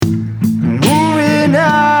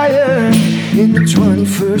in the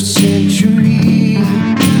 21st century.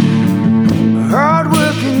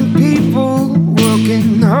 Hard-working people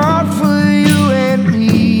working hard for you and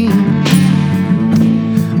me.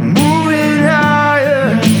 Moving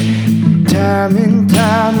higher, time and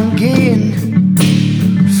time again.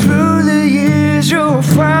 Through the years you'll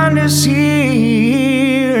find us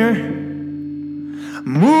here.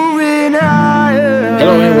 Moving higher.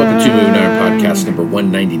 Hello and welcome to Moving Iron Podcast number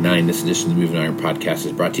 199. This edition of the Moving Iron Podcast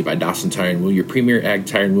is brought to you by Dawson Tire and Wheel, your premier ag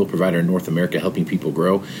tire and wheel provider in North America, helping people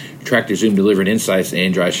grow. Tractor Zoom delivering insights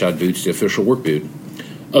and dry shod boots, the official work boot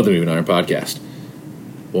of the Moving Iron Podcast.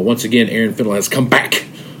 Well, once again, Aaron Fiddle has come back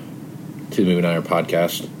to the Moving Iron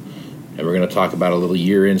Podcast, and we're going to talk about a little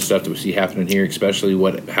year-end stuff that we see happening here, especially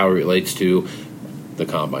how it relates to the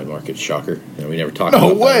combine market. Shocker. We never talk about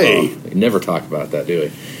that. No way. We never talk about that, do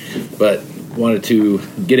we? But wanted to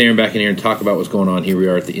get Aaron back in here and talk about what's going on. Here we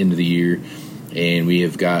are at the end of the year, and we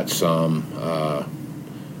have got some, I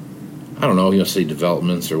don't know, say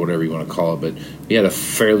developments or whatever you want to call it, but we had a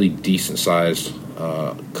fairly decent-sized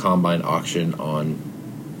combine auction on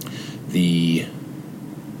the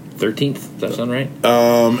 13th. Does that sound right?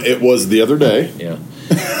 It was the other day. Yeah.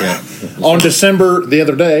 On December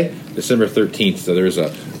 13th. So there's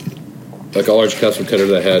a large custom cutter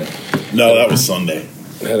that had. No, that was Sunday.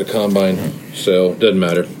 Had a combine sale. Doesn't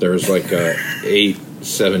matter. There was like 8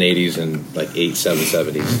 780s and like 8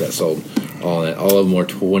 770s that sold. All of them were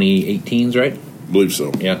 2018s, right? I believe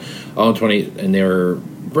so. Yeah, all 20, and they were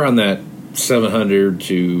around that 700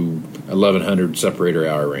 to 1100 separator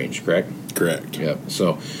hour range. Correct. Yep.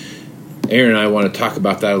 So Aaron and I want to talk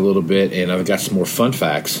about that a little bit, and I've got some more fun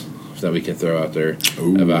facts that we can throw out there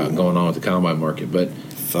about going on with the combine market. But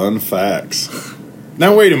fun facts.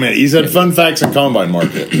 Now wait a minute. You said fun facts and combine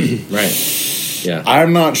market, right? Yeah.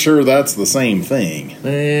 I'm not sure that's the same thing.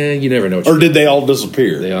 You never know. Or did they all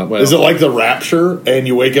disappear? Well, is it like the rapture, and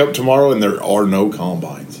you wake up tomorrow and there are no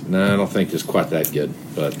combines? No, I don't think it's quite that good.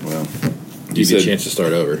 But well, you get a chance to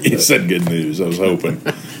start over. You said good news. I was hoping.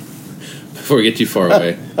 Before we get too far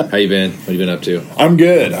away, how you been? What have you been up to? I'm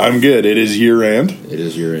good. It is year end.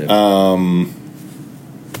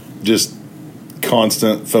 Just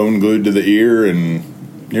constant phone glued to the ear, and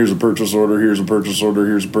here's a purchase order, here's a purchase order,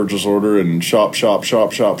 here's a purchase order, and shop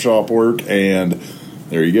work, and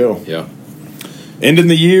there you go. Yeah. Ending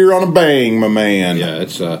the year on a bang, my man. Yeah,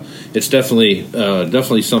 it's definitely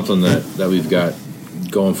something that we've got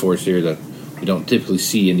going for us here that we don't typically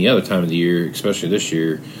see any other time of the year, especially this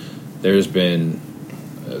year. There's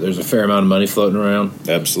a fair amount of money floating around.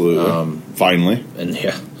 Absolutely. Finally. And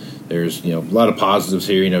yeah, there's a lot of positives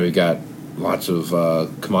here. We've got lots of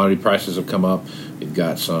commodity prices have come up. We've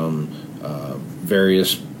got some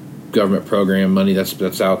various government program money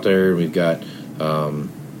that's out there. We've got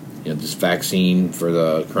this vaccine for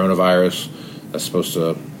the coronavirus that's supposed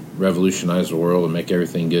to revolutionize the world and make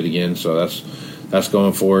everything good again. So that's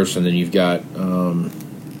going for us. And then you've got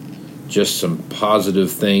just some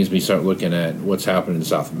positive things. We start looking at what's happening in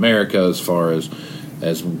South America as far as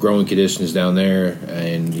growing conditions down there,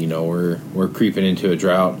 and we're creeping into a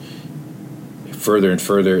drought further and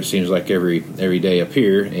further. It seems like every day up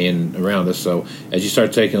here and around us. So as you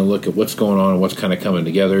start taking a look at what's going on and what's kind of coming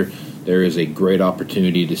together, there is a great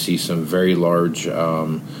opportunity to see some very large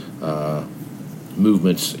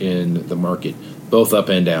movements in the market, both up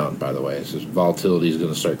and down. By the way, so volatility is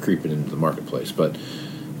going to start creeping into the marketplace, but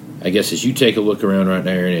I guess as you take a look around right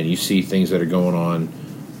now and you see things that are going on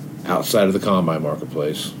outside of the combine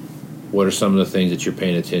marketplace, what are some of the things that you're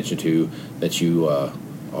paying attention to that you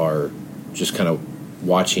are just kind of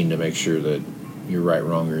watching to make sure that you're right,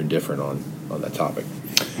 wrong, or indifferent on that topic?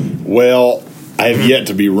 Well, I have yet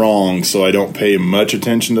to be wrong, so I don't pay much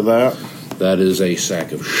attention to that. That is a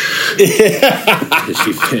sack of shit.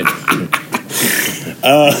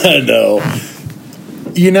 No.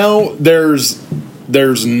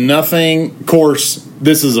 There's nothing. Of course,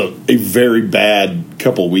 this is a very bad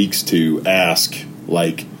couple weeks to ask,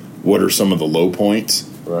 like, what are some of the low points?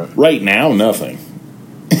 Right now, nothing.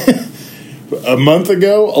 A month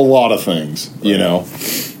ago, a lot of things,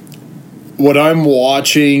 What I'm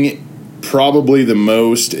watching probably the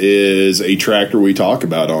most is a tractor we talk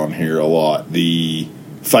about on here a lot, the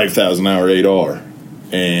 5,000 hour 8R,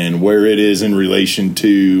 and where it is in relation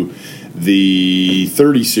to the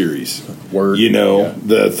 30 series.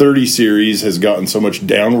 The 30 series has gotten so much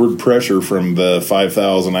downward pressure from the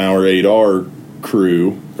 5,000 hour 8R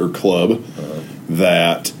crew or club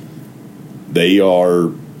that they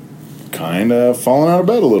are kind of falling out of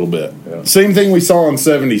bed a little bit. Yeah. Same thing we saw on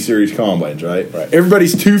 70 series combines, right?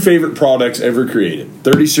 Everybody's two favorite products ever created: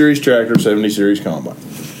 30 series tractor, 70 series combine.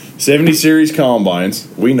 70 series combines.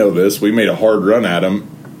 We know this. We made a hard run at them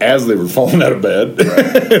as they were falling out of bed.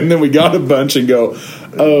 Right. And then we got a bunch and go,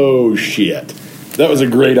 oh, shit. That was a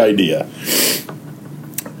great idea.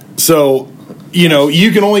 So,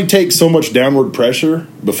 you can only take so much downward pressure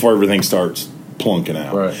before everything starts plunking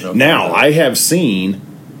out. Right. Okay. Now, I have seen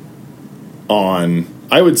on,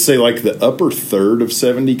 I would say, like the upper third of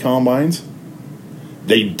 70 combines,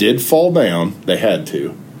 they did fall down. They had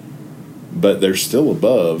to. But they're still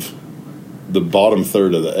above the bottom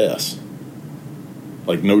third of the S.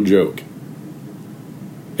 Like, no joke.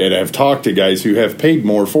 And I've talked to guys who have paid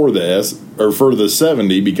more for the S, or for the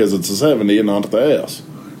 70, because it's a 70 and not the S.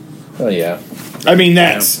 Oh, yeah. I mean,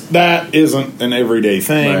 that isn't an everyday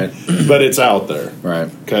thing, right. But it's out there. Right.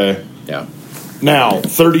 Okay? Yeah. Now,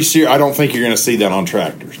 30 series, I don't think you're going to see that on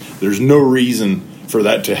tractors. There's no reason for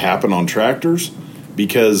that to happen on tractors,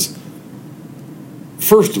 because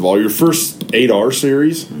first of all, your first 8R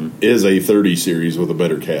series is a 30 series with a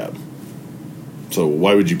better cab. So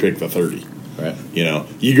why would you pick the 30? Right.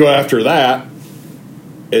 You go after that,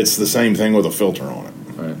 it's the same thing with a filter on it.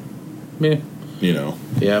 Right. Yeah.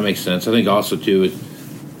 Yeah, it makes sense. I think also, too,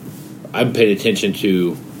 I've paid attention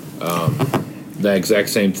to the exact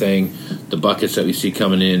same thing, the buckets that we see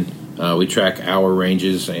coming in. We track hour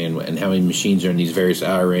ranges and how many machines are in these various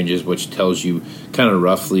hour ranges, which tells you kind of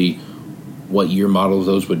roughly what year model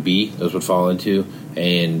those would fall into.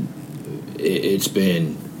 And it's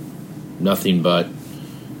been nothing but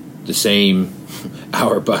the same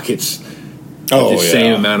hour buckets, the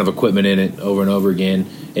same amount of equipment in it over and over again.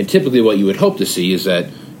 And typically what you would hope to see is that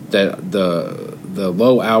the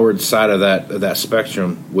low houred side of that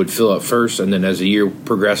spectrum would fill up first, and then as the year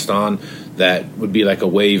progressed on, that would be like a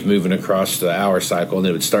wave moving across the hour cycle, and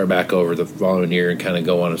it would start back over the following year and kind of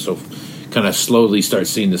go on, and so kind of slowly start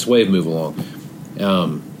seeing this wave move along.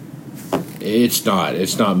 It's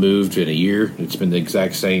not moved in a year. It's been the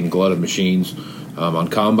exact same glut of machines. On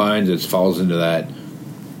combines, it falls into that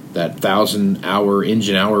 1,000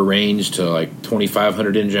 engine hour range to like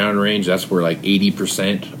 2,500 engine hour range. That's where like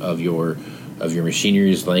 80% of your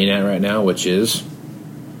machinery is laying at right now, which is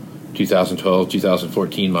 2012,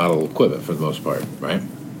 2014 model equipment for the most part, right?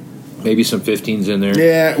 Maybe some 15s in there.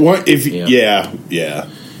 Yeah. Yeah.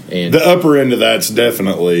 And the upper end of that's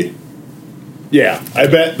definitely. Yeah, I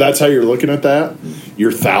bet that's how you're looking at that.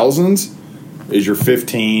 Your thousands is your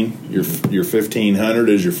 15. Your 1,500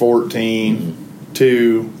 is your 14.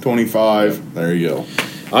 2, 25. There you go.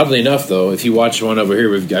 Oddly enough, though, if you watch one over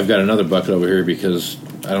here, I've got another bucket over here because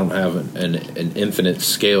I don't have an infinite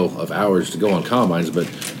scale of hours to go on combines, but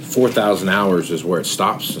 4,000 hours is where it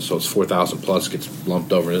stops. So it's 4,000 plus gets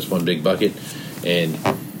lumped over in this one big bucket, and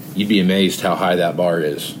you'd be amazed how high that bar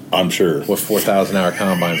is. I'm sure. What 4,000 hour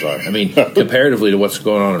combines are. I mean, comparatively to what's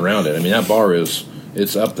going on around it. I mean, that bar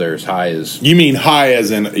it's up there as high as... You mean high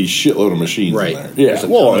as in a shitload of machines in there? Yeah, there's a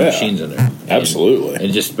ton of machines in there.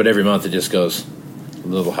 Absolutely. But every month it just goes a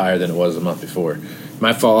little higher than it was the month before. It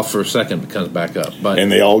might fall off for a second, but comes back up. And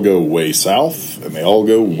they all go way south, and they all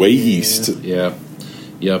go way east. Yeah.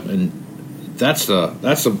 Yep, and that's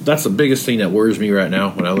the biggest thing that worries me right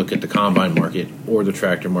now when I look at the combine market or the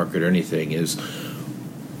tractor market or anything is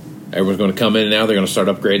everyone's going to come in now, they're going to start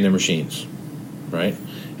upgrading their machines, right?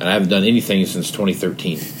 And I haven't done anything since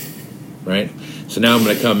 2013, right? So now I'm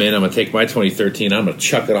going to come in, I'm going to take my 2013, I'm going to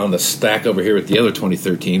chuck it on the stack over here with the other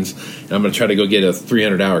 2013s, and I'm going to try to go get a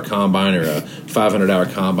 300-hour combine or a 500-hour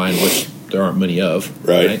combine, which there aren't many of,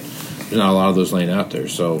 right? There's not a lot of those laying out there.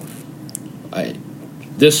 So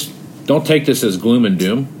don't take this as gloom and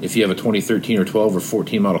doom if you have a 2013 or 12 or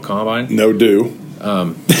 14 model combine. No do.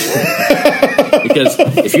 Because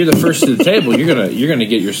if you're the first to the table, you're gonna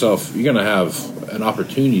get yourself. You're gonna have an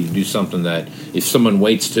opportunity to do something that if someone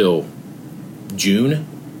waits till June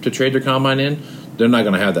to trade their combine in, they're not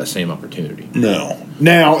going to have that same opportunity. No.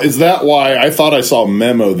 Now, is that why I thought I saw a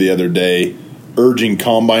memo the other day urging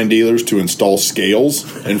combine dealers to install scales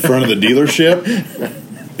in front of the dealership?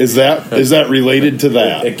 Is that related to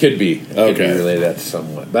that? It could be. It could be related to that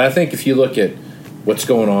somewhat. But I think if you look at what's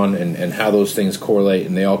going on and how those things correlate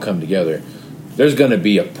and they all come together, there's going to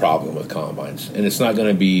be a problem with combines, and it's not going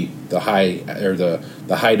to be the high or the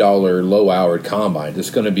high dollar, low hour combine. It's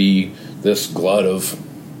going to be this glut of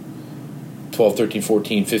 12, 13,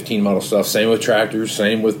 14, 15 model stuff. Same with tractors,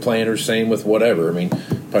 same with planters, same with whatever. I mean,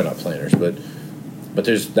 probably not planters, but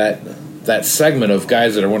there's that segment of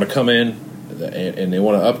guys that want to come in and they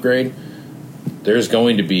want to upgrade. There's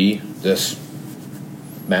going to be this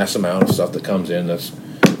mass amount of stuff that comes in that's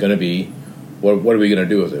going to be. What are we going to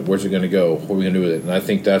do with it? Where's it going to go? What are we going to do with it? And I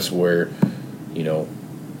think that's where,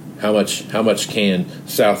 how much can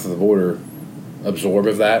south of the border absorb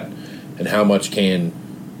of that, and how much can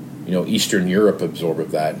Eastern Europe absorb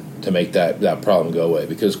of that to make that problem go away?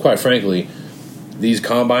 Because quite frankly, these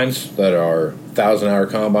combines that are 1,000-hour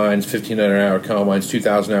combines, 1,500-hour combines,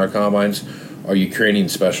 2,000-hour combines are Ukrainian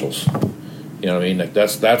specials. You know what I mean? Like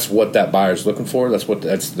that's what that buyer's looking for.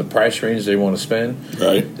 That's the price range they want to spend.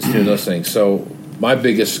 Right. It's doing those things. So my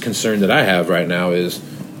biggest concern that I have right now is,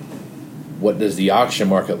 what does the auction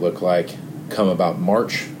market look like come about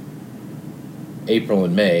March, April,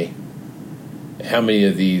 and May? How many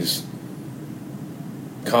of these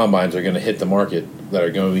combines are going to hit the market that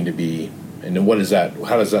are going to be, and then what is that?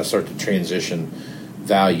 How does that start to transition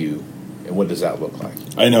value, and what does that look like?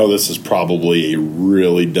 I know this is probably a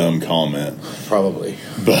really dumb comment. Probably.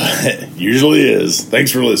 But usually is.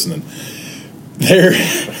 Thanks for listening.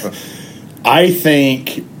 I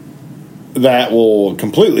think that will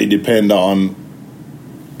completely depend on,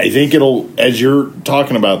 I think it'll, as you're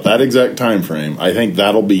talking about that exact time frame, I think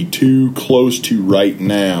that'll be too close to right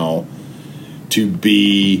now to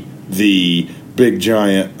be the big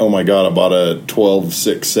giant, oh my God, I bought a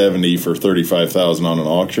 12,670 for $35,000 on an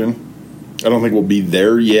auction. I don't think we'll be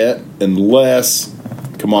there yet unless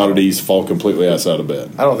commodities fall completely outside of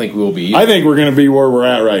bed. I don't think we'll be. I think we're going to be where we're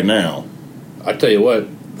at right now. I tell you what,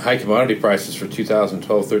 high commodity prices for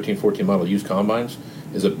 2012, 13, 14 model used combines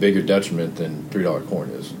is a bigger detriment than $3 corn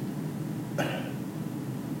is.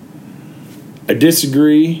 I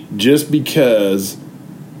disagree, just because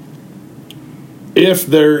if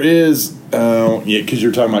there is, because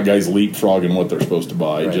you're talking about guys leapfrogging what they're supposed to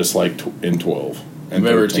buy, right, just like in 12. And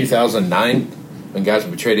remember 13. 2009 when guys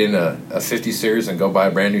would trade in a 50 series and go buy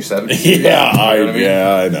a brand new 70 series? Yeah, I know.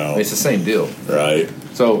 I mean, it's the same deal, right?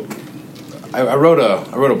 So I wrote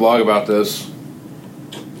a blog about this,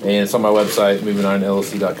 and it's on my website,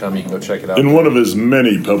 moving9llc.com. You can go check it out. In one of his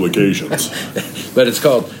many publications. But it's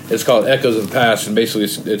called Echoes of the Past, and basically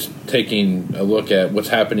it's taking a look at what's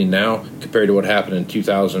happening now compared to what happened in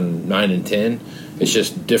 2009 and 10. It's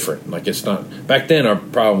just different. Like, it's not, back then our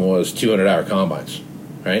problem was 200-hour combines,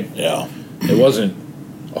 right? Yeah. It wasn't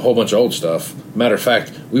a whole bunch of old stuff. Matter of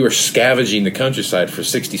fact, we were scavenging the countryside for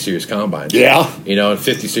 60 series combines. Yeah. And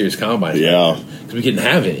 50 series combines. Yeah. Because we didn't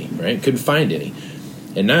have any, right? Couldn't find any.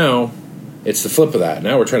 And now it's the flip of that.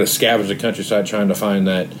 Now we're trying to scavenge the countryside, trying to find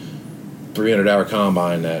that 300-hour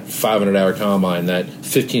combine, that 500-hour combine, that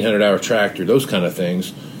 1,500-hour tractor, those kind of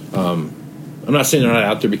things. I'm not saying they're not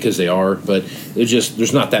out there, because they are, but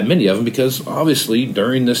there's not that many of them, because obviously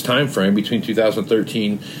during this time frame between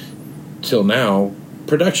 2013 till now,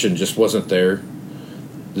 production just wasn't there.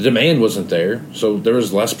 The demand wasn't there, so there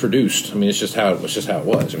was less produced. I mean, it's just how it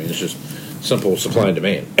was. I mean, it's just simple supply and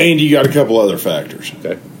demand. And you got a couple other factors.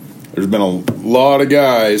 Okay. There's been a lot of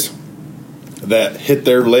guys that hit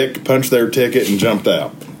their lick, punched their ticket, and jumped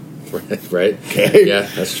out. Right. Okay. Yeah,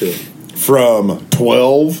 that's true. From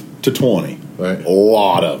 12 to 20. Right. A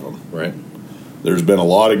lot of them. Right. There's been a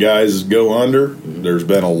lot of guys go under. Mm-hmm. There's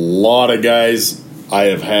been a lot of guys, I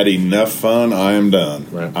have had enough fun, I am done.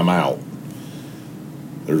 Right. I'm out.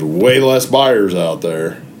 There's way less buyers out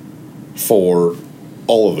there for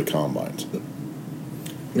all of the combines.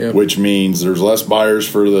 Yeah. Which means there's less buyers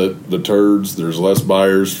for the turds. There's less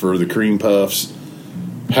buyers for the cream puffs.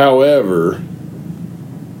 However,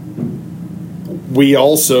 we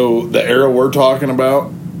also, the era we're talking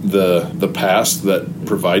about, the past that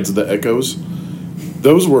provides the echoes,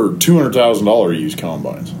 those were $200,000 used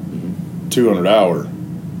combines. Mm-hmm. 200 hour,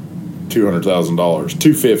 $200,000,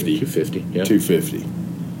 $250. Yeah. $250.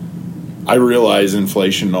 I realize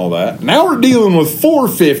inflation and all that. Now we're dealing with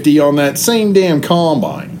 $450 on that same damn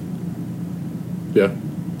combine. Yeah.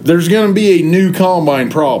 There's going to be a new combine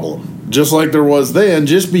problem, just like there was then,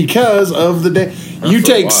 just because of the day. You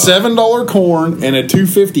take $7 corn and a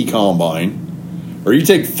 $250 combine, or you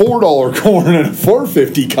take $4 corn and a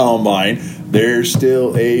 $450 combine, there's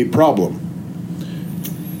still a problem.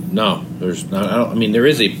 No, there's not. I mean, there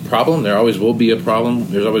is a problem. There always will be a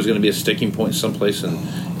problem. There's always going to be a sticking point someplace in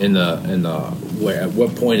the where, at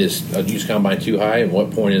what point is a used combine too high, and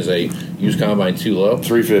what point is a used combine too low?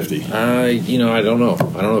 $350. I don't know.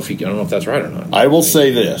 I don't know if that's right or not. I will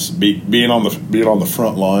say this: being on the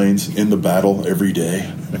front lines in the battle every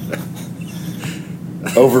day,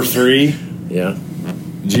 over 3, yeah,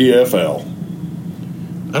 GFL.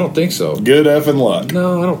 I don't think so. Good effing luck.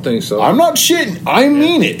 No, I don't think so. I'm not shitting. I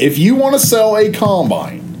mean it. If you want to sell a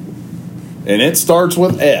combine and it starts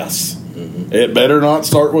with S, mm-hmm, it better not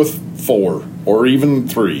start with 4 or even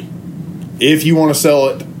 3. If you want to sell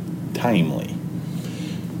it timely.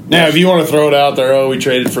 Now, if you want to throw it out there, we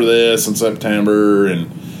traded for this in September,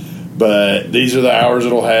 But these are the hours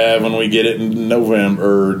it'll have when we get it in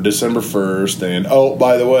November or December 1st. And, oh,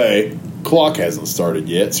 by the way, clock hasn't started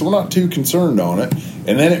yet, so we're not too concerned on it.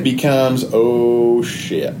 And then it becomes, oh,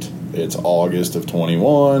 shit. It's August of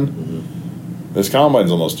 21. Mm-hmm. This combine's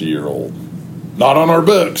almost a year old. Not on our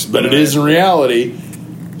books, but it is in reality.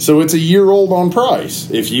 So it's a year old on price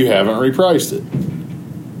if you haven't repriced it.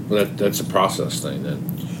 Well, that's a process thing then.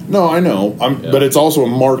 No, I know. But it's also a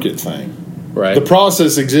market thing. Right. The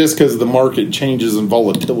process exists because the market changes in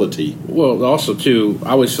volatility. Well, also, too, I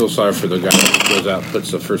always feel sorry for the guy that goes out and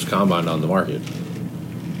puts the first combine on the market.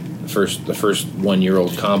 The first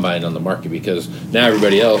 1-year-old combine on the market, because now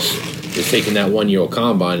everybody else is taking that 1-year-old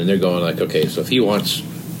combine and they're going like, okay, so if he wants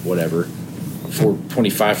whatever,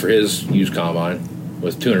 $425 for his used combine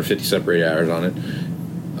with 250 separated hours on it,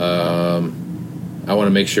 I want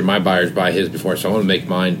to make sure my buyers buy his before, so I want to make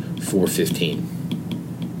mine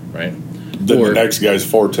 $415, right? Then the next guy's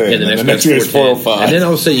 410, and the next guy's 405, and then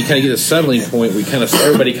all of a sudden you kind of get a settling point.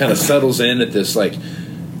 Everybody kind of settles in at this like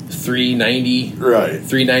 390, right,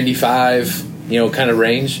 395, kind of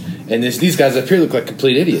range. And these guys up here look like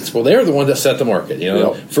complete idiots. Well, they're the ones that set the market.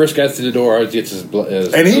 First guy through the door always gets his.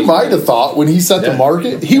 And he might have thought when he set the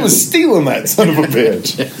market, he was stealing that son of a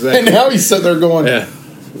bitch. Exactly. And now he's sitting there going,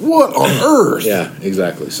 "What on earth?" Yeah,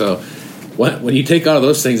 exactly. So when you take all of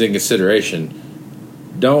those things in consideration,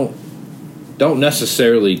 don't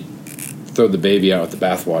necessarily throw the baby out with the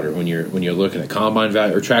bathwater when you're looking at combine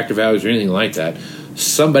value or tractor values or anything like that.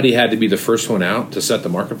 Somebody had to be the first one out to set the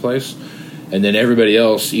marketplace, and then everybody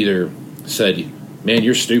else either said, "Man,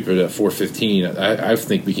 you're stupid at $415. I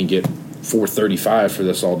think we can get $435 for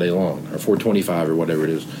this all day long, or $425 or whatever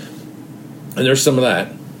it is." And there's some of that,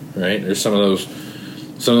 right? There's some of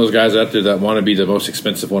those guys out there that want to be the most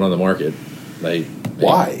expensive one on the market.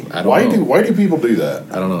 Why? I don't know. Why do people do that?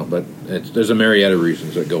 I don't know, but there's a myriad of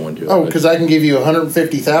reasons that go into it. Oh, because I can give you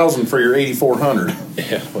 $150,000 for your 8,400.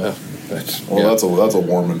 Yeah, well, that's a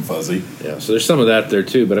warm and fuzzy. Yeah, so there's some of that there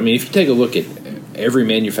too. But I mean, if you take a look at every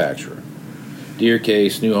manufacturer, Deere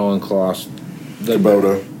Case, New Holland, Kloss,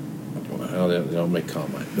 Kubota. Well, they don't make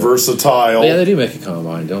combine. Versatile. Oh, yeah, they do make a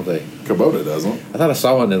combine, don't they? Kubota doesn't. I thought I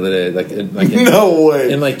saw one the other day. No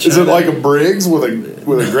way. In is it like a Briggs with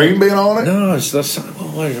a grain bin on it? No, it's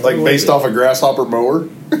based off a grasshopper mower.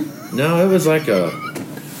 No, it was like a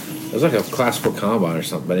Class 4 combine or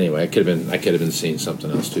something. But anyway, I could have been seeing something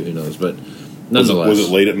else too. Who knows? But nonetheless, was it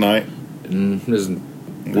late at night?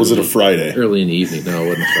 Was it a Friday? Early in the evening? No, it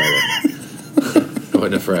wasn't a Friday. It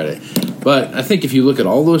wasn't a Friday. But I think if you look at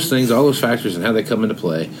all those things, all those factors, and how they come into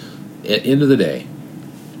play, at end of the day,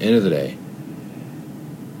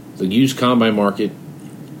 the used combine market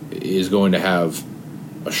is going to have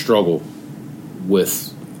a struggle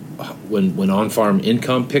with when on-farm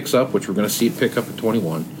income picks up, which we're going to see it pick up in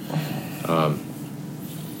 21.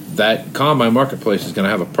 That combine marketplace is going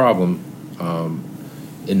to have a problem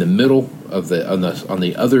in the middle of on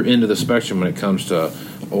the other end of the spectrum when it comes to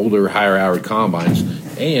older, higher-hour combines,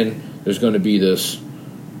 and there's going to be this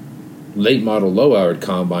late model, low-hour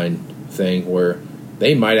combine thing where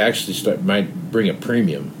they might actually might bring a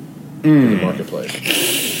premium in the marketplace.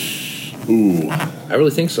 Ooh, I really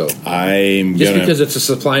think so. Because it's a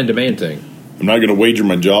supply and demand thing. I'm not going to wager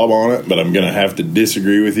my job on it, but I'm going to have to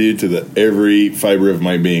disagree with you to every fiber of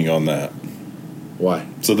my being on that. Why?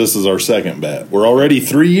 So this is our second bet. We're already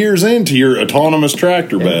 3 years into your autonomous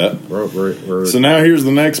tractor bet. So now here's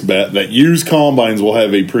the next bet: that used combines will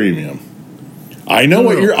have a premium. I know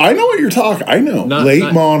what you're talking. I know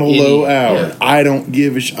late model, low hour. Yeah. I don't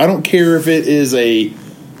give I don't care if it is a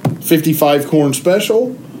 55 corn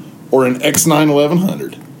special or an X9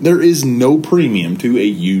 1100. There is no premium to a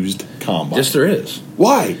used combine. Yes, there is.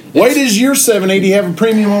 Why? Why does your 780 have a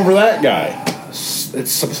premium over that guy?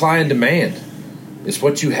 It's supply and demand. It's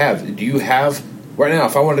what you have. Do you have right now?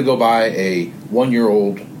 If I wanted to go buy a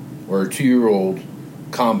 1-year-old or a 2-year-old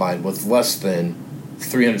combine with less than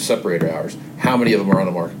 300 separator hours, how many of them are on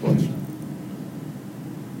the marketplace?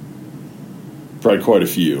 Probably quite a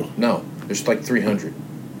few. No, there's like 300.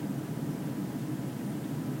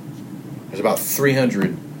 There's about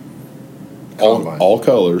 300 combines. All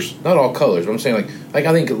colors. Not all colors, but I'm saying like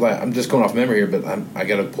I think I'm just going off memory here, but I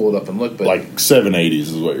got to pull it up and look. But like 780s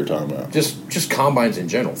is what you're talking about. Just combines in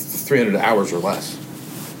general, 300 hours or less,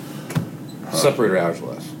 separator hours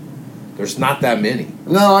or less. There's not that many.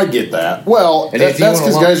 No, I get that. Well, that's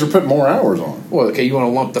because guys are putting more hours on. Well, okay, you want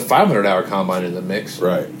to lump the 500-hour combine in the mix,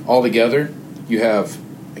 right? All together, you have.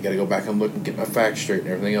 I got to go back and look and get my facts straight and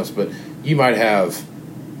everything else, but you might have.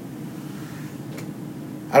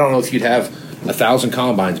 I don't know if you'd have 1,000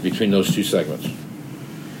 combines between those two segments.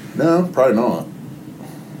 No, probably not.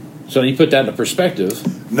 So you put that into perspective.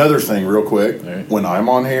 Another thing, real quick, right. When I'm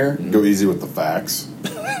on here, go easy with the facts.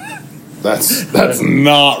 That's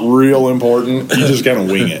not real important. You just kind of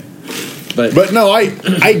wing it. But no,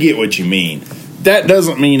 I get what you mean. That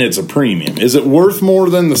doesn't mean it's a premium. Is it worth more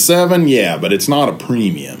than the 7? Yeah, but it's not a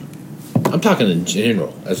premium. I'm talking in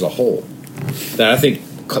general, as a whole. That I think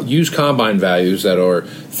used combine values that are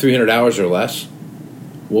 300 hours or less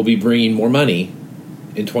will be bringing more money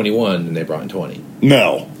in 21 than they brought in 20.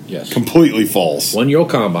 No. Yes. Completely false. 1-year-old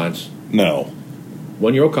combines. No.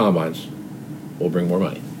 1-year-old combines will bring more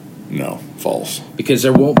money. No. False. Because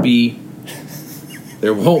there won't be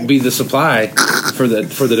the supply for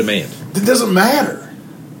the demand. It doesn't matter.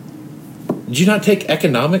 Did you not take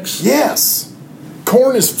economics? Yes.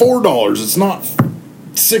 Corn is $4. It's not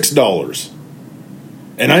 $6.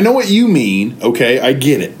 And I know what you mean. Okay, I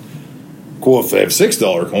get it. Cool, if they have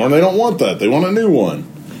 $6 corn, they don't want that. They want a new one.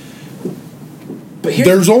 But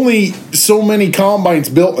there's only so many combines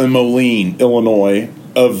built in Moline, Illinois,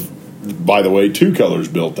 by the way, 2 colors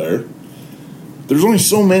built there. There's only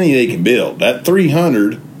so many they can build. That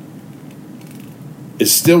 300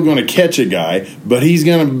 is still going to catch a guy, but he's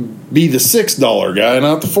going to be the $6 guy,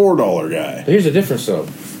 not the $4 guy. But here's the difference, though.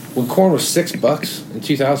 When corn was $6 in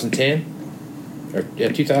 2010,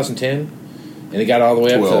 and it got all the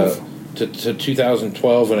way up to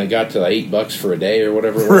 2012 when it got to $8 for a day or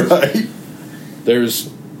whatever it was. Right. There's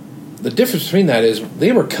the difference between that is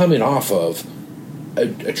they were coming off of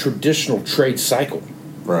a traditional trade cycle.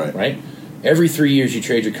 Right? Every 3 years you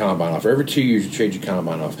trade your combine off. Every 2 years you trade your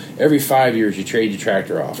combine off. Every 5 years you trade your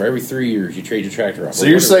tractor off. Every 3 years you trade your tractor off. So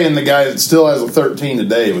you're saying the guy that still has a 13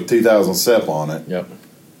 today with 2,000 SEP on it, yep,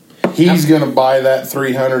 he's going to buy that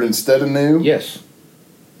 300 instead of new? Yes.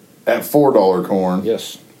 At $4 corn?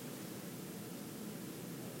 Yes.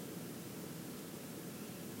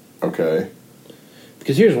 Okay.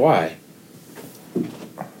 Because here's why.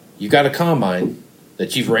 You've got a combine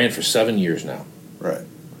that you've ran for 7 years now. Right.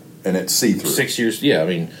 And it's see-through. 6 years, yeah. I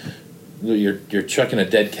mean, you're chucking a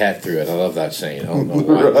dead cat through it. I love that saying. I don't know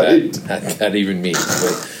what Right. that even means,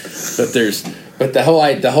 but the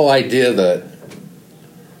whole idea that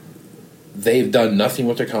they've done nothing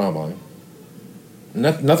with their combine.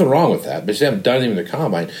 Nothing wrong with that, but they haven't done anything with their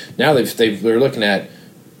combine. Now they're looking at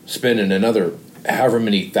spending another however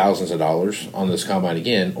many thousands of dollars on this combine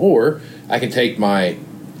again, or I can take my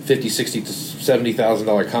 $50,000, $60,000 to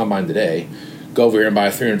 $70,000 combine today, go over here and buy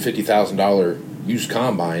a $350,000 used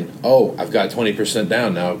combine. Oh, I've got 20%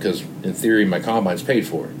 down now because in theory my combine's paid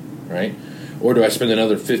for, right? Or do I spend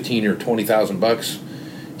another $15,000 or $20,000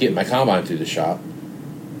 getting my combine through the shop,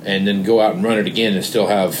 and then go out and run it again and still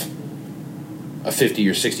have a $50,000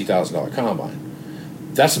 or $60,000 combine?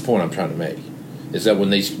 That's the point I'm trying to make. Is that when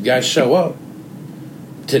these guys show up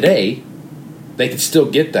today, they can still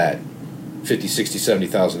get that $50,000, $60,000,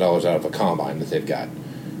 $70,000 out of a combine that they've got.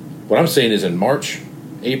 What I'm saying is in March,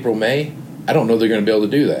 April, May, I don't know they're going to be able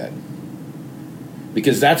to do that.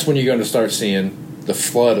 Because that's when you're going to start seeing the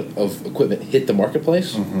flood of equipment hit the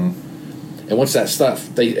marketplace. Mm-hmm. And once that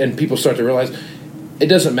stuff, and people start to realize it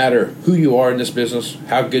doesn't matter who you are in this business,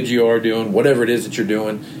 how good you are doing, whatever it is that you're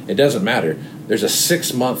doing, it doesn't matter. There's a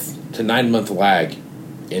 6 month to 9 month lag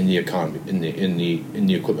in the economy, in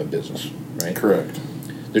the equipment business, right? Correct.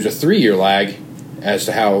 There's a 3-year lag as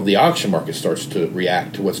to how the auction market starts to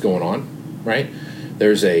react to what's going on, right?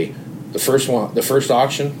 There's the first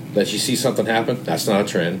auction that you see something happen, that's not a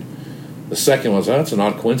trend. The second one's, that's an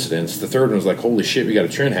odd coincidence. The third one's like, holy shit, we got a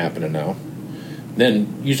trend happening now.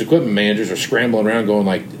 Then used equipment managers are scrambling around going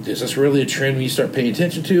like, is this really a trend we start paying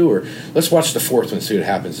attention to? Or let's watch the fourth one, see what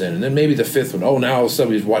happens then. And then maybe the fifth one. Oh, now all of a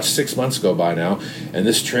sudden we've watched 6 months go by now, and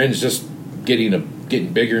this trend's just getting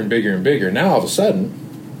bigger and bigger and bigger. Now all of a sudden,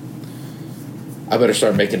 I better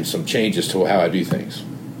start making some changes to how I do things.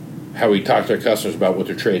 How we talk to our customers about what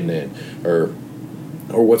they're trading in, or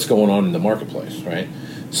what's going on in the marketplace, right?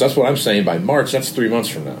 So that's what I'm saying. By March, that's 3 months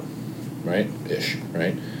from now, right? Ish,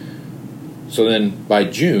 right? So then by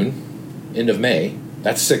June, end of May,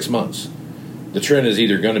 that's 6 months. The trend is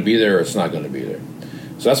either going to be there or it's not going to be there.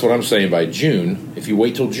 So that's what I'm saying. By June, if you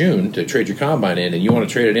wait till June to trade your combine in, and you want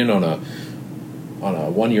to trade it in on a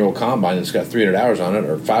 1-year-old combine that's got 300 hours on it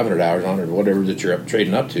or 500 hours on it or whatever that you're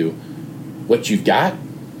trading up to, what you've got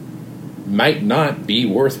might not be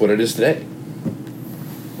worth what it is today.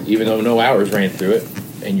 Even though no hours ran through it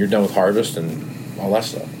and you're done with harvest and all that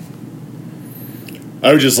stuff.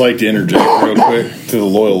 I would just like to interject real quick to the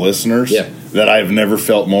loyal listeners that I've never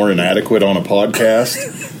felt more inadequate on a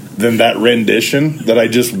podcast than that rendition that I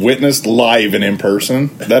just witnessed live and in person.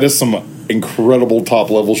 That is some incredible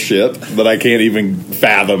top-level shit that I can't even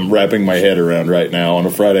fathom wrapping my head around right now on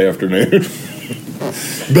a Friday afternoon.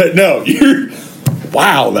 But no,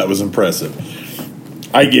 wow, that was impressive.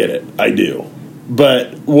 I get it. I do.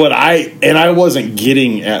 But I wasn't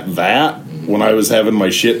getting at that when I was having my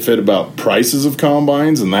shit fit about prices of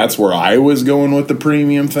combines, and that's where I was going with the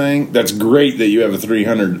premium thing. That's great that you have a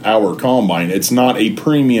 300-hour combine. It's not a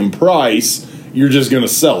premium price. You're just going to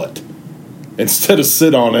sell it instead of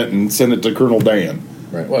sit on it and send it to Colonel Dan.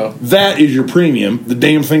 Right. Well, that is your premium. The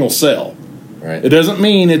damn thing will sell. Right. It doesn't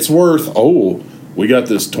mean it's worth, we got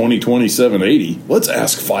this 2020 780. Let's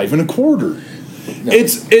ask $5.25. No,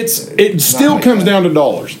 it still comes down to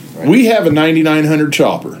dollars. Right. We have a 9900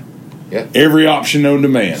 chopper. Yeah. Every option known to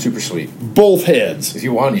man. Super sweet. Both heads. If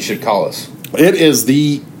you want, you should call us. It is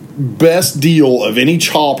the best deal of any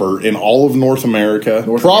chopper in all of North America.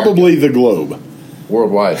 Probably the globe.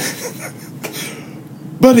 Worldwide.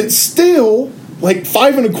 But it's still like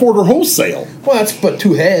 $5.25 wholesale. Well, that's but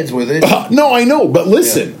two heads with it. No, I know. But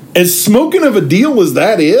listen, as smoking of a deal as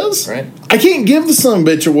that is, right. I can't give the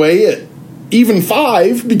sumbitch away at even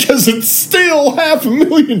 $5 because it's still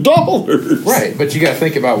 $500,000. Right. But you got to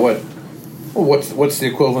think about what's the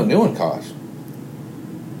equivalent new one cost?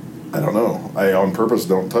 I don't know. I on purpose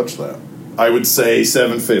don't touch that. I would say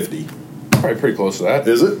 $750. Probably pretty close to that.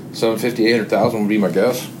 Is it? $750,000, $800,000 would be my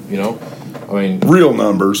guess. You know, I mean, real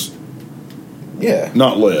numbers. Yeah.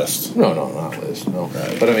 Not list. No, not list. No.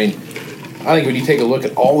 Right. But I mean, I think when you take a look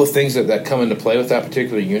at all the things that come into play with that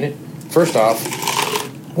particular unit, first off,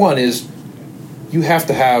 one is you have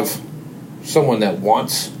to have someone that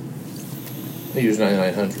wants to use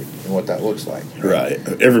 9900 and what that looks like. Right.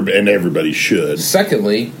 Everybody should.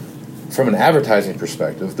 Secondly, from an advertising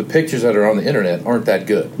perspective, the pictures that are on the internet aren't that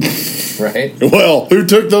good. Right? Well, who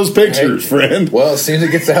took those pictures, friend? Well, as soon as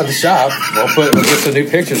it gets out of the shop, we'll get some new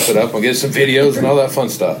pictures put up. We'll get some videos and all that fun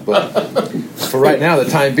stuff. But for right now, the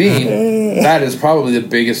time being, that is probably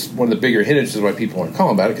one of the bigger hindrances why people aren't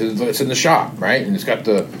calling about it, because it's in the shop, right? And it's got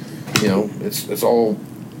it's all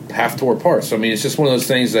half tore apart. So I mean, it's just one of those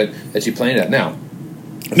things that you plan at now.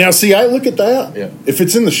 Now, see, I look at that. Yeah. If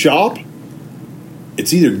it's in the shop,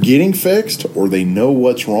 it's either getting fixed or they know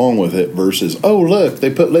what's wrong with it versus, oh, look, they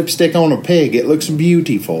put lipstick on a pig. It looks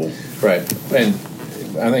beautiful. Right. And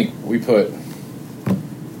I think we put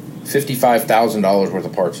 $55,000 worth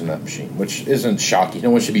of parts in that machine, which isn't shocking.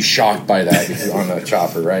 No one should be shocked by that on a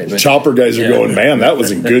chopper, right? But, chopper guys are going, man, that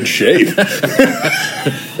was in good shape.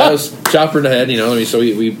 That was chopper in the head, I mean, so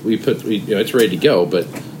we put, it's ready to go. But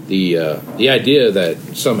the idea that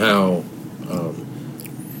somehow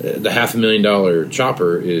the $500,000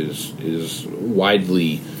 chopper is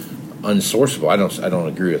widely unsourceable, I don't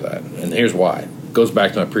agree with that, and here's why. It goes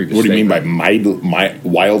back to my previous. What do you mean by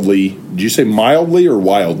wildly? Did you say mildly or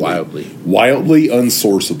wildly? Wildly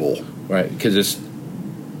unsourceable. Right, because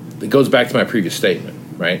it goes back to my previous statement.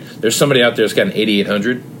 Right, there's somebody out there that's got an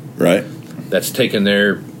 8800. Right. That's taken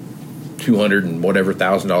their $200 and whatever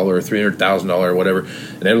 $1,000 or $300,000 or whatever,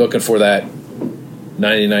 and they're looking for that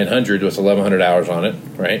 9900 with 1100 hours on it,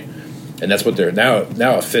 right? And that's what they're now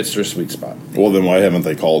it fits their sweet spot. Well, then why haven't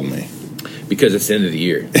they called me? Because it's the end of the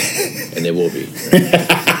year, and they will be.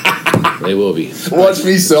 They will be. Watch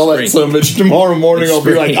me sell that summit tomorrow morning. I'll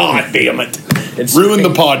be like, God damn it. Ruin the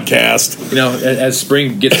podcast. As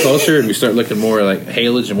spring gets closer and we start looking more like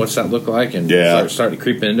haylage and what's that look like, and start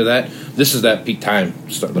creeping into that, this is that peak time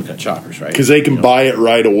to start looking at choppers, right? Because they can buy it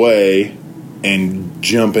right away and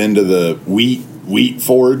jump into the wheat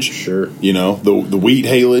forage. Sure. The wheat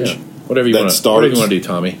haylage. Yeah. Whatever you want to do,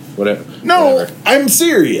 Tommy. Whatever. I'm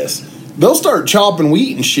serious. They'll start chopping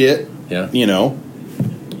wheat and shit. Yeah.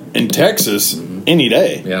 In Texas any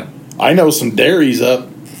day. Yeah. I know some dairies up,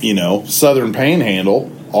 Southern Panhandle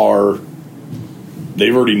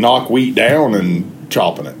they've already knocked wheat down and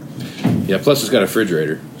chopping it. Yeah. Plus, it's got a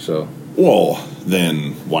refrigerator, so. Well,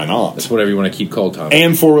 then why not? That's whatever you want to keep cold, Tommy.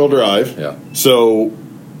 And 4-wheel drive. Yeah. So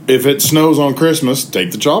if it snows on Christmas,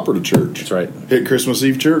 take the chopper to church. That's right. Hit Christmas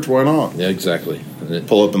Eve church. Why not? Yeah, exactly.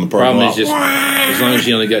 Pull up in the parking lot. Problem is just as long as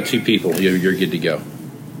you only got two people, you're good to go.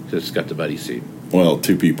 Because it's got the buddy seat. Well,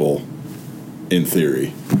 two people, in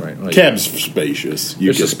theory. Right. Well, cab's spacious.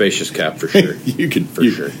 It's a spacious cab for sure.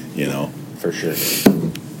 sure. For sure.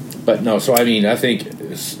 But no, so I mean, I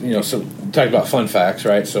think so talk about fun facts,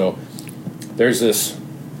 right? So there's this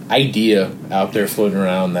idea out there floating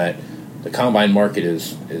around that the combine market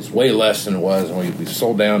is way less than it was, and we've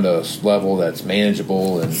sold down to a level that's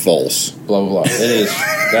manageable and false. Blah blah blah.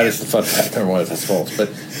 That is the fun fact number one. That's false. But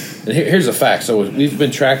here's the fact. So we've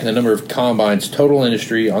been tracking the number of combines total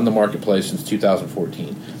industry on the marketplace since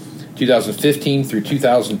 2014. 2015 through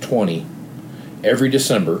 2020, every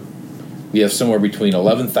December, we have somewhere between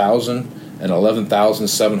 11,000 and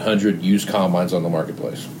 11,700 used combines on the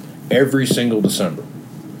marketplace. Every single December.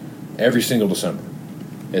 Every single December.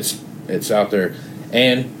 It's out there.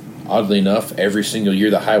 And, oddly enough, every single year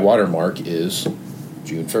the high water mark is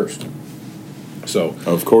June 1st. So,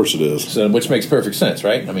 of course it is. So, which makes perfect sense,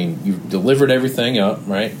 right? I mean, you've delivered everything up,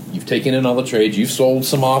 right? You've taken in all the trades. You've sold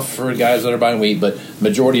some off for guys that are buying wheat, but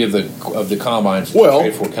majority of the combines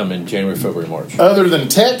trade for come in January, February, March. Other than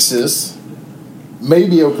Texas,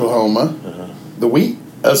 maybe Oklahoma,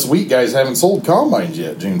 us wheat guys haven't sold combines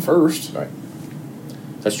yet, June 1st. Right.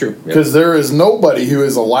 That's true. Because there is nobody who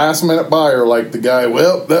is a last-minute buyer like the guy,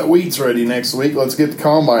 well, that wheat's ready next week. Let's get the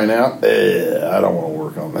combine out. I don't want to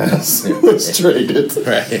work on this. Let's trade it.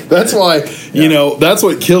 Right. That's why, that's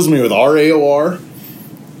what kills me with our AOR.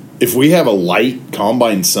 If we have a light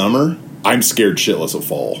combine summer, I'm scared shitless of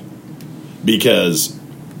fall. Because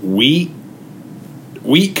wheat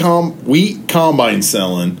combine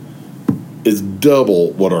selling is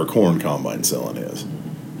double what our corn combine selling is.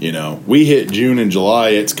 We hit June and July,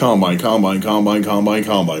 it's combine, flying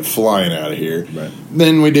out of here. Right.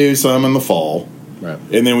 Then we do some in the fall. Right.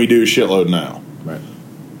 And then we do a shitload now. Right.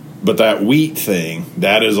 But that wheat thing,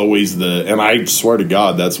 that is always and I swear to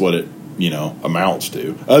God, that's what it, amounts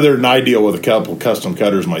to. Other than I deal with a couple custom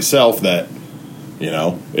cutters myself that,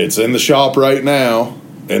 it's in the shop right now,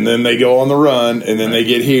 and then they go on the run, and then they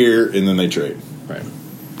get here, and then they trade. Right.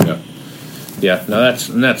 Yeah. Yeah. No,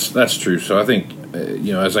 that's true. So I think,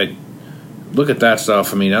 as I look at that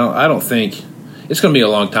stuff, I mean, I don't think it's going to be a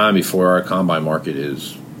long time before our combine market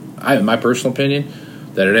is, in my personal opinion,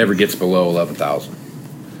 that it ever gets below 11,000.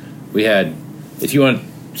 We had,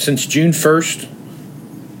 since June 1st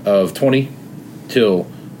of 20 till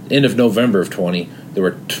end of November of 20, there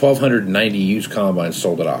were 1,290 used combines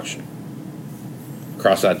sold at auction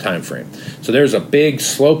across that time frame. So there's a big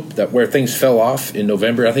slope where things fell off in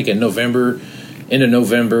November. I think in November, end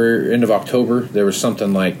of October, there was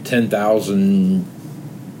something like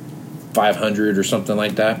 10,500 or something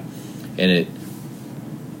like that. And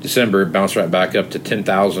December bounced right back up to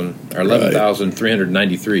 10,000 or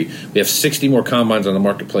 11,393. We have 60 more combines on the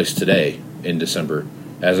marketplace today in December,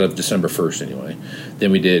 as of December 1st anyway,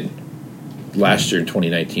 than we did last year in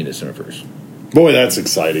 2019, December 1st. Boy, that's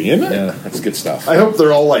exciting, isn't it? Yeah, that's good stuff. I hope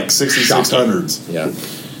they're all like 6,600s. Yeah.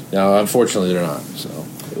 No, unfortunately they're not. So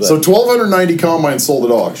 1,290 combines sold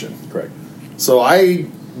at auction. Correct. So I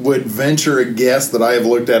would venture a guess that I have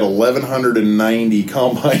looked at 1,190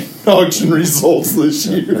 combine auction results this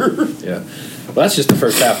year. Yeah. Well, that's just the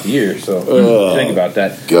first half of the year, so think about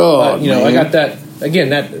that. God, man. I got that, again,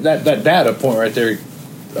 that data point right there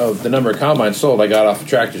of the number of combines sold I got off of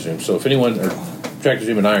Tractor Zoom. So if anyone, or Tractor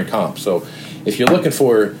Zoom and Iron Comp. So if you're looking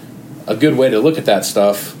for a good way to look at that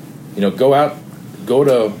stuff, go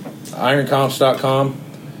to ironcomps.com,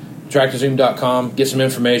 tractorzoom.com, get some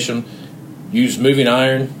information, use Moving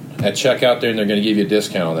Iron at checkout there, and they're going to give you a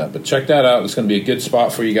discount on that. But check that out. It's going to be a good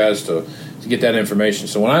spot for you guys to get that information.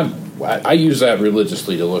 So when I use that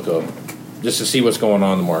religiously to look up, just to see what's going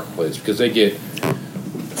on in the marketplace, because they get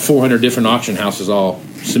 400 different auction houses all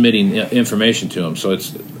submitting information to them. So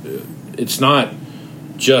it's not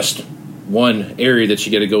just one area that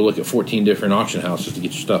you got to go look at 14 different auction houses to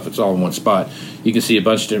get your stuff. It's all in one spot. You can see a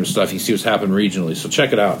bunch of different stuff. You can see what's happening regionally. So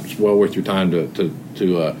check it out. It's well worth your time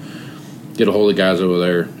to get a hold of guys over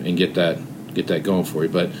there and get that going for you.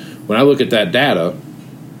 But when I look at that data,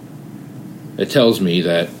 it tells me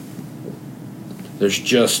that there's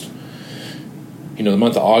just, the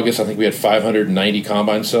month of August, I think we had 590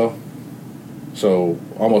 combines sell. So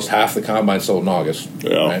almost half the combines sold in August.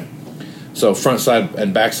 Yeah. Right? So front side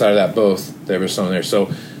and back side of that both, there was some there. So,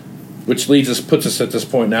 which puts us at this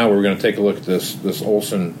point now where we're going to take a look at this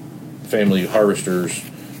Olson family harvesters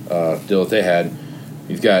deal that they had.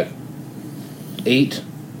 You've got 8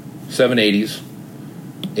 780s,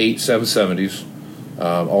 8 770s,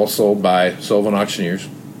 all sold by Sullivan Auctioneers.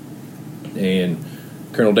 And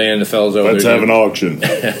Colonel Dan and the fellows over Let's there. have an auction.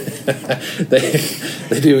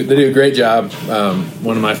 they do a great job.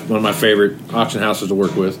 One of my favorite auction houses to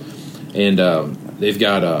work with, and they've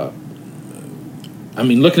got.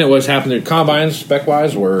 Looking at what's happened, their combines spec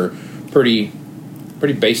wise were pretty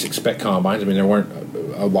basic spec combines. I mean, there weren't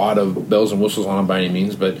a lot of bells and whistles on them by any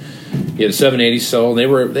means, but he had a 780 sold. They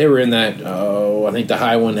were in that. I think the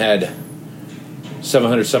high one had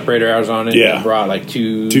 700 separator hours on it. Yeah. It brought like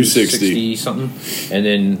 260 something. And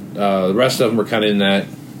then the rest of them were kind of in that.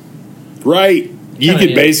 Right. You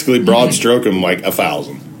could basically broad stroke them like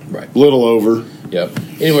 1,000. Right. Little over. Yep.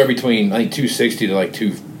 Anywhere between, I think, 260 to like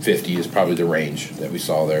 250 is probably the range that we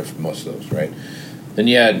saw there for most of those, right? Then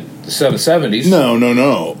you had the 770s.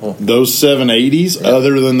 No. Oh. Those 780s,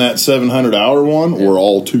 other than that 700-hour one, were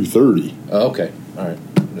all 230. Oh, okay. All right.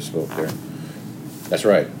 Just spoke there. That's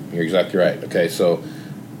right. You're exactly right. Okay, so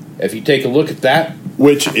if you take a look at that,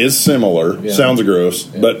 which is similar, sounds gross,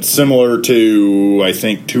 but similar to, I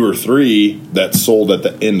think, 2 or 3 that sold at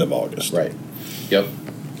the end of August. Right. Yep.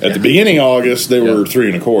 At the beginning of August, they were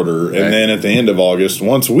 3 1/4, and then at the end of August,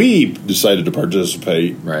 once we decided to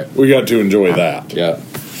participate, we got to enjoy that. Yeah.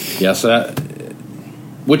 Yeah, so that,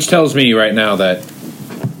 which tells me right now that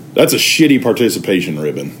that's a shitty participation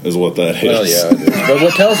ribbon, is what that is. Well, yeah, it is. But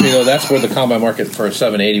what tells me, though, that's where the combine market for a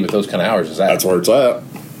 780 with those kind of hours is at. That's where it's at.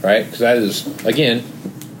 Right? Because that is, again,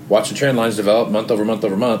 watch the trend lines develop month over month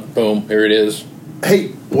over month. Boom, here it is. Hey,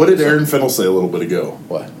 what did Aaron Fennell say a little bit ago?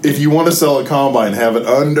 What? If you want to sell a combine, have it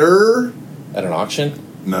under... At an auction?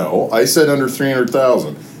 No, I said under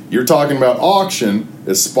 300,000. You're talking about auction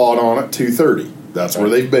is spot on at 230. That's where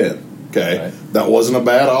they've been. Okay? Right. That wasn't a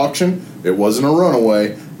bad auction. It wasn't a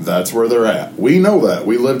runaway. That's where they're at. We know that.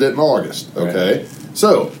 We lived it in August. Okay? Right.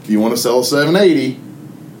 So, if you want to sell a 780,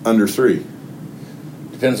 under 3.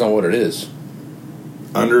 Depends on what it is.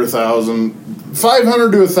 Under 1,000,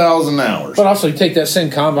 500 to 1,000 hours. But also, you take that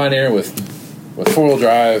same combine there with 4-wheel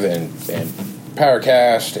drive and power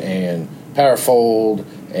cast and power fold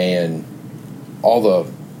and all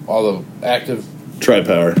the active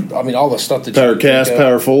tri-power. I mean, all the stuff that power cast,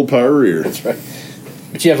 power fold, power rear. That's right.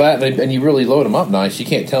 But you have that, and you really load them up nice. You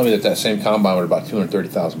can't tell me that same combine was about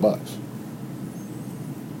 $230,000.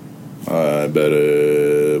 I bet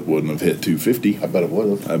it wouldn't have hit 250. I bet it would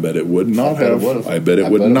have. I bet it would not have. I bet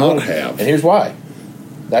it would not have. And here's why: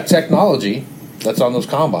 that technology that's on those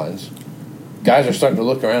combines, guys are starting to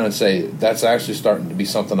look around and say that's actually starting to be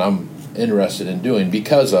something I'm interested in doing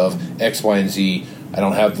because of X, Y, and Z. I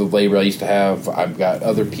don't have the labor I used to have. I've got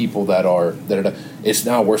other people that are. It's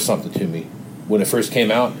now worth something to me. When it first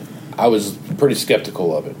came out, I was pretty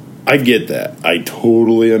skeptical of it. I get that. I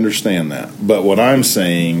totally understand that. But what I'm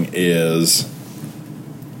saying is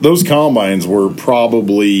those combines were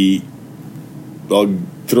probably, I'll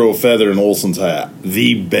throw a feather in Olson's hat,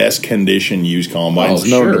 the best condition used combines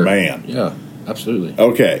known to man. Yeah, absolutely.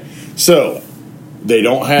 Okay, so they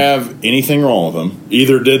don't have anything wrong with them.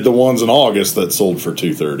 Either did the ones in August that sold for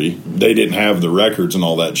 $230. They didn't have the records and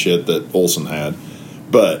all that shit that Olson had.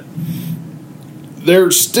 But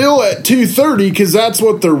they're still at $230 because that's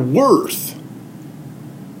what they're worth.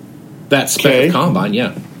 That spec of combine,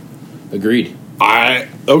 yeah. Agreed.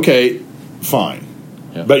 Okay, fine.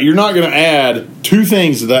 Yeah. But you're not going to add 2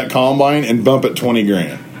 things to that combine and bump it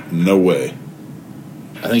 $20,000. No way.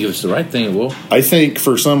 I think if it's the right thing, it will. I think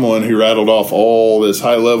for someone who rattled off all this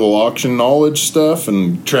high-level auction knowledge stuff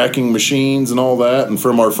and tracking machines and all that, and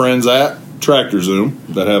from our friends at Tractor Zoom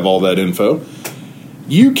that have all that info,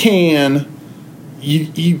 you can...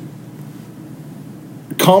 You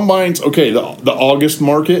combines, okay, the August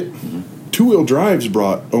market, 2-wheel drives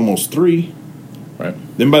brought almost 3. Right.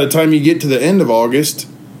 Then by the time you get to the end of August,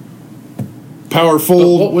 power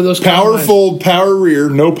fold, what were those power combines? Fold, power rear,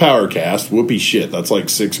 no power cast. Whoopee shit, that's like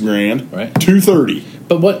 $6,000. Right.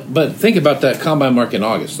 $230. But think about that combine market in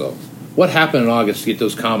August though. What happened in August to get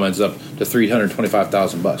those combines up to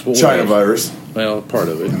 $325,000? China virus. Well, part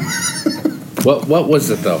of it. What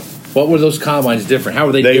was it though? What were those combines different? How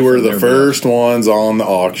were they? They different were the first ones on the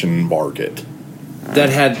auction market that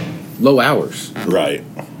had low hours. Right.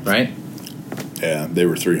 Right. Yeah, they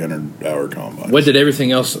were 300-hour combines. What did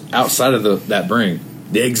everything else outside of that bring?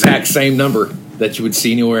 The exact same number that you would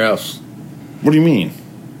see anywhere else. What do you mean?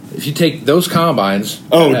 If you take those combines...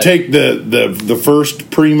 take the first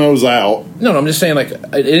primos out. No, I'm just saying, like,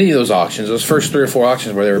 at any of those auctions, those first 3 or 4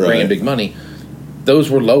 auctions where they were bringing big money, those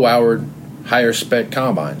were low-hour, higher-spec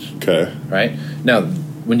combines. Okay. Right? Now,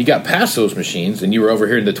 when you got past those machines, and you were over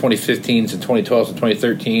here in the 2015s and 2012s and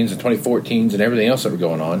 2013s and 2014s and everything else that were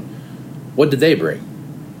going on, what did they bring?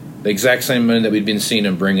 The exact same money that we'd been seeing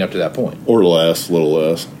them bring up to that point. Or less, a little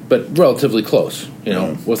less. But relatively close,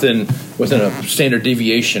 within a standard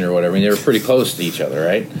deviation or whatever. I mean, they were pretty close to each other,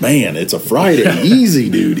 right? Man, it's a Friday. Easy,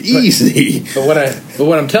 dude. Easy. But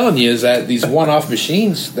what I'm telling you is that these one-off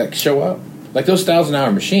machines that show up, like those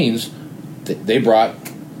 1,000-hour machines, they brought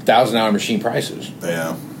 1,000-hour machine prices.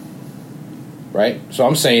 Yeah. Right? So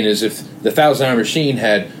I'm saying is if the 1,000-hour machine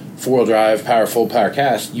had 4-wheel drive, power fold, power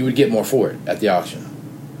cast, you would get more for it at the auction.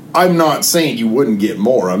 I'm not saying you wouldn't get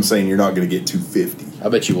more. I'm saying you're not going to get $250. I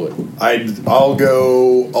bet you would.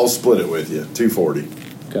 I'll split it with you. $240.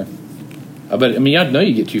 Okay. I know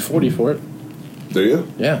you get $240 for it. Do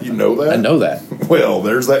you? Yeah. You know that? I know that. Well,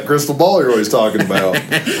 there's that crystal ball you're always talking about.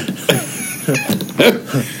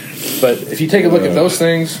 But if you take a look at those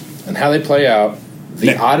things and how they play out,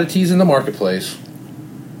 the oddities in the marketplace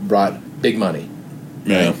brought big money.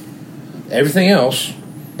 Yeah. Everything else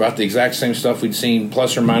brought the exact same stuff we'd seen,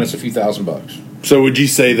 plus or minus a few $1,000. So would you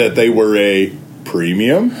say that they were a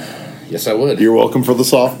premium? Yes, I would. You're welcome for the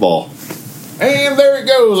softball. And there it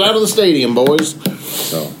goes out of the stadium, boys.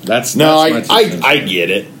 So that's I get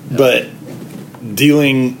it, but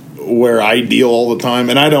dealing where I deal all the time,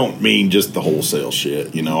 and I don't mean just the wholesale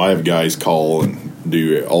shit. You know, I have guys call and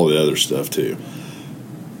do all the other stuff too.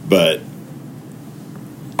 But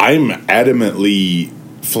I'm adamantly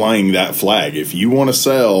flying that flag. If you want to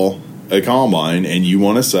sell a combine and you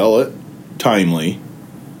want to sell it timely,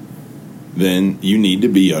 then you need to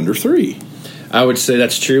be under 3. I would say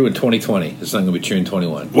that's true in 2020. It's not going to be true in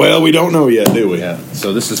 21. Well, we don't know yet, do we? Yeah.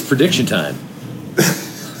 So this is prediction time.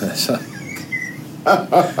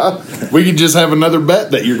 We could just have another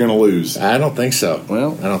bet that you're going to lose. I don't think so.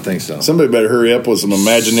 Well, I don't think so. Somebody better hurry up with some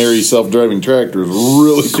imaginary self-driving tractors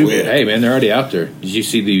really quick. Hey, man, they're already out there. Did you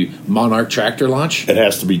see the Monarch tractor launch? It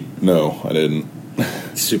has to be... No, I didn't.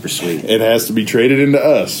 It's super sweet. It has to be traded into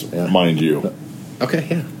us, mind you. Okay,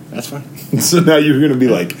 yeah, that's fine. So now you're going to be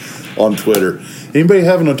like on Twitter, anybody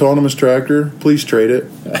have an autonomous tractor? Please trade it.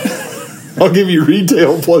 I'll give you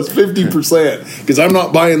retail plus 50% because I'm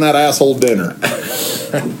not buying that asshole dinner.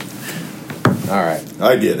 All right.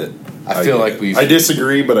 I get it. I feel like we've... I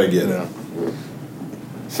disagree, but I get it. I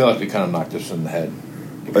feel like we kind of knocked this in the head.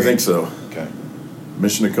 I think so. Okay.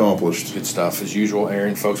 Mission accomplished. Good stuff. As usual,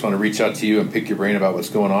 Aaron, folks want to reach out to you and pick your brain about what's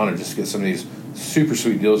going on or just get some of these super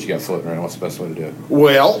sweet deals you got floating around. What's the best way to do it?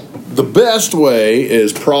 Well, the best way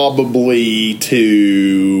is probably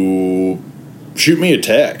to shoot me a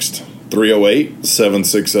text.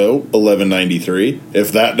 308-760-1193.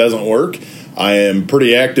 If that doesn't work, I am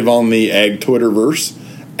pretty active on the Ag Twitterverse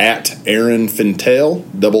at Aaron Fintel,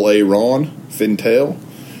 A Ron Fintel.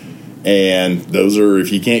 And those are,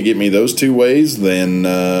 if you can't get me those two ways, then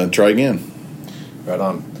try again. Right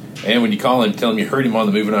on. And when you call him, tell him you heard him on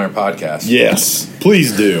the Moving Iron podcast. Yes,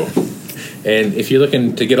 please do. And if you're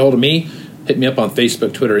looking to get a hold of me, hit me up on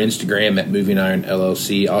Facebook, Twitter, Instagram at Moving Iron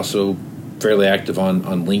LLC. Also, fairly active on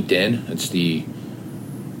LinkedIn. It's the,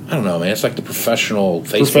 I don't know, man. It's like the professional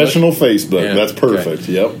Facebook. Professional Facebook. Yeah, That's perfect.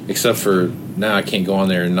 Okay. Yep. Except for now I can't go on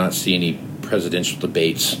there and not see any presidential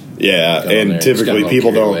debates. Yeah, and typically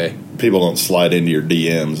people don't slide into your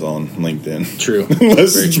DMs on LinkedIn. True.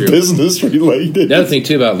 Unless Very it's true. business related. The other thing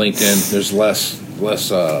too about LinkedIn, there's less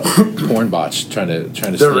porn bots trying to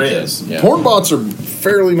There sneak is. in. Yeah. Porn bots are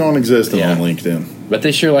fairly non-existent Yeah. on LinkedIn. But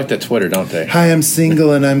they sure like that Twitter, don't they? Hi, I'm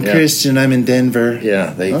single and I'm Christian. I'm in Denver.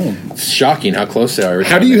 Yeah, it's shocking how close they are. Every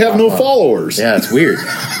How time do you they have pop no up. followers? Yeah, it's weird.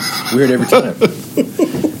 Weird every time.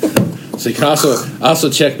 So you can also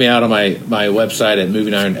check me out on my website at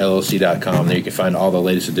movingironllc.com. There you can find all the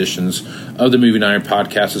latest editions of the Moving Iron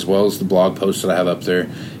podcast as well as the blog posts that I have up there.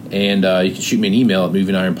 And you can shoot me an email at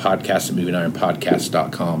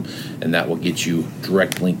movingironpodcast@movingironpodcast.com, and that will get you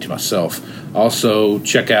direct link to myself. Also,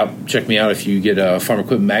 check me out if you get a Farm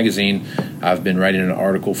Equipment Magazine. I've been writing an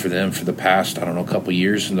article for them for the past, couple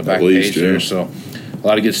years in the back page there. So a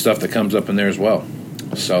lot of good stuff that comes up in there as well.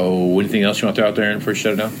 So anything else you want to throw out there, Aaron, before you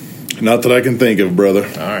shut it down? Not that I can think of, brother.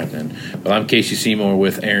 All right, then. Well, I'm Casey Seymour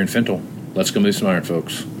with Aaron Fintel. Let's go move some iron,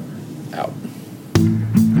 folks. Out.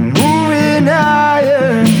 Moving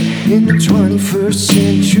iron in the 21st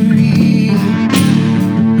century.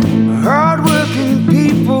 Hard-working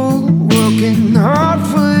people working hard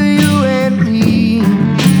for you and me.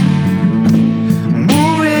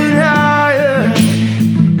 Moving iron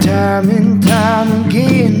time and time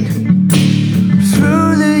again.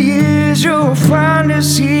 Through the years you'll find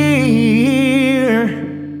us here.